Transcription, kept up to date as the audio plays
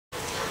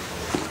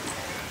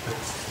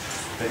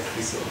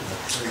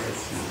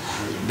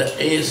The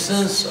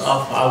essence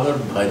of our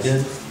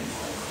bhajan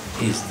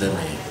is the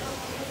name,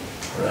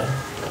 right?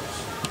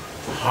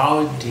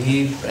 How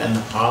deep and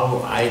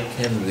how I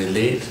can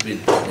relate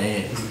with the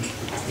name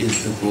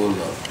is the goal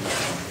of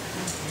life.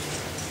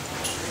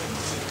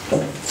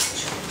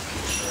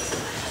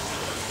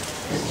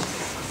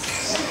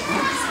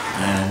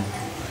 And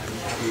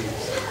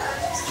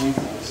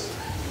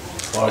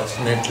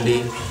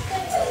fortunately,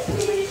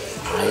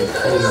 I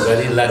feel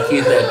very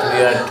lucky that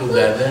we are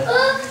together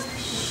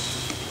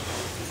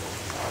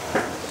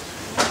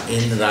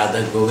in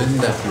Radha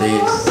Govinda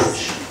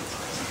place,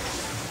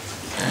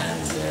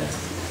 and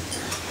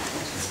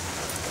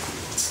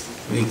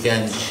we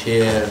can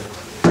share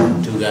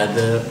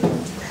together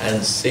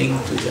and sing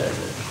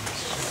together,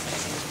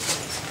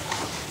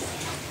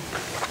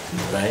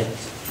 right?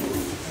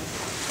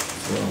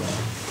 So,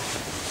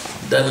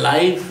 the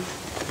life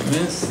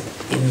means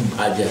in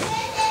bhajan.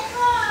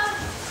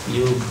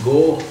 You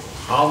go,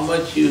 how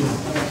much you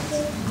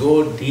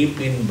go deep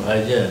in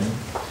bhajan,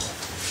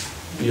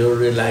 your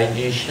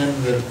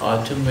realization will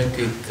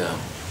automatically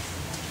come.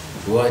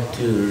 What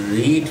you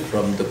read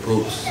from the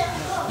books,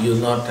 you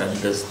not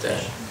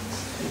understand.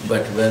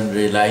 But when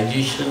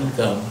realization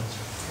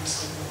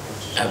comes,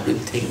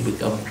 everything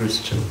becomes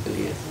crystal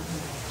clear.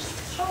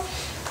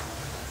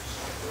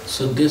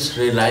 So this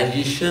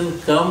realization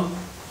comes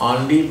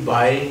only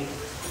by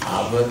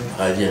our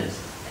bhajan.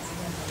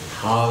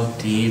 How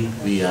deep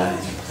we are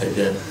in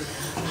bhajan,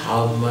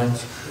 how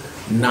much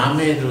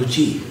name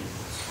ruchi,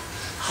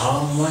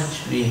 how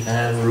much we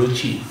have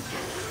ruchi,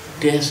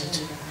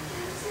 taste,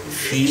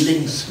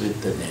 feelings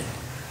with the name.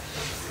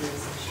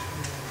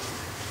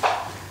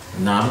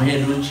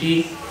 Name ruchi,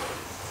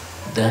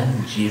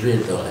 then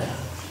jive daya,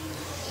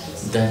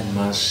 then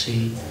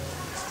mercy,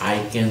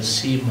 I can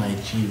see my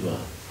jiva.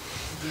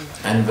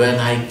 And when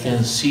I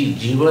can see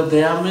jiva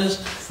daya means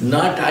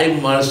not I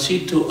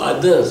mercy to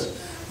others.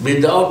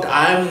 Without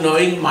I am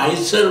knowing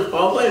myself,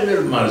 how I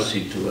will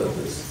mercy to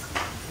others?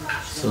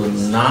 So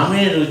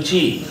name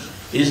ruchi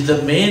is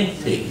the main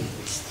thing.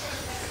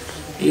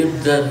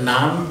 If the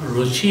nam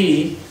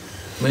ruchi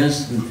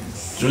means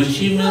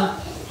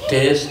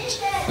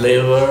taste,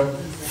 flavor,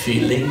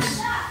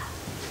 feelings,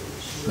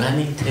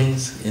 many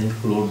things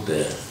include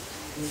there.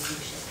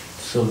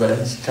 So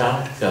when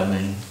start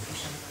coming,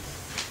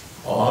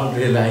 all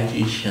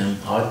realization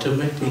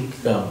automatically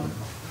come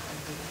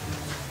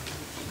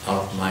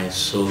of my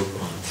soul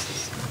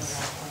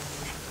consciousness,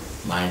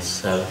 my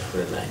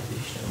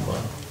self-realization.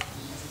 One.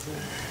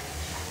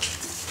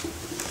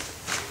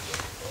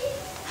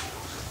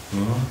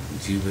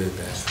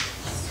 Jiveda.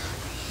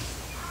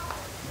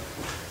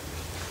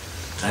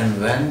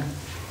 And when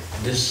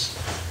this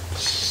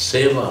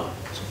seva,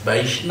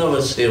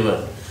 Vaishnava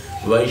Seva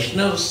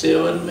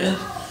means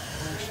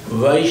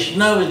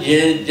Vaishnav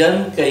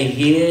jan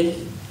kahiye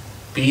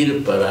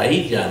peer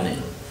parai jane.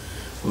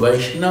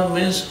 Vaishnav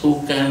means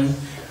who can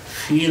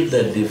feel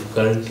the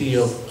difficulty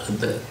of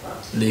other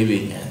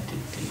living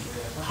entity.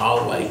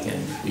 How I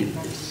can feel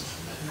this?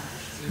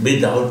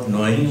 Without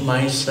knowing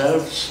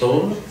myself,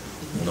 soul?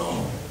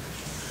 No.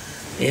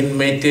 In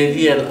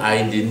material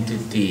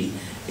identity,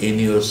 in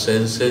your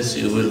senses,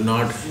 you will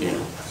not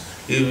feel.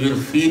 You will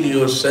feel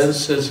your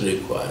senses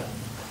requirement.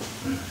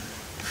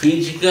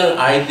 Physical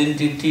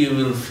identity, you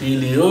will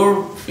feel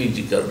your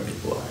physical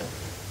requirement.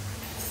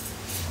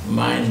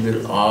 Mind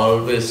will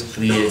always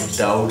create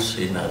doubts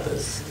in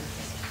others.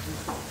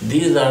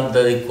 These are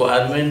the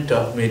requirement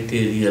of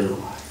material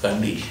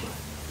condition.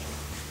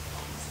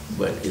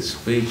 But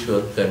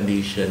spiritual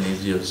condition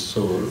is your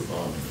soul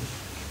only.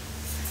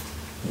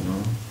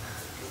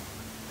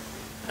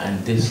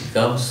 And this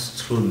comes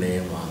through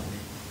name only.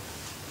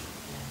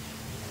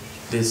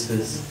 This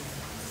is,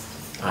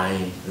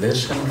 I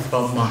listen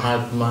from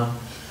Mahatma,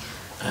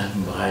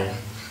 and by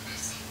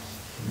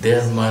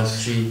their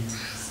mercy,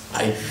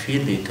 I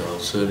feel it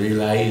also.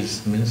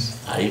 Realize means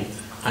I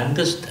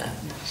understand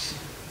this.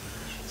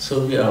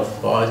 So we are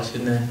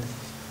fortunate,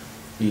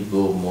 we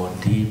go more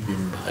deep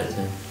in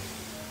bhajan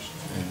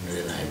and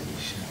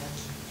realization.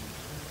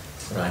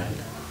 Right?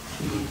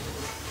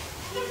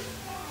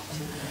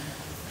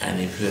 And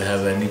if you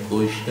have any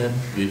question,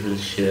 we will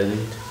share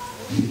it.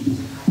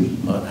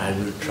 Or I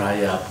will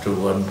try after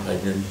one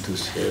bhajan to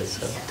share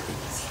something.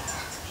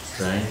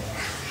 Right?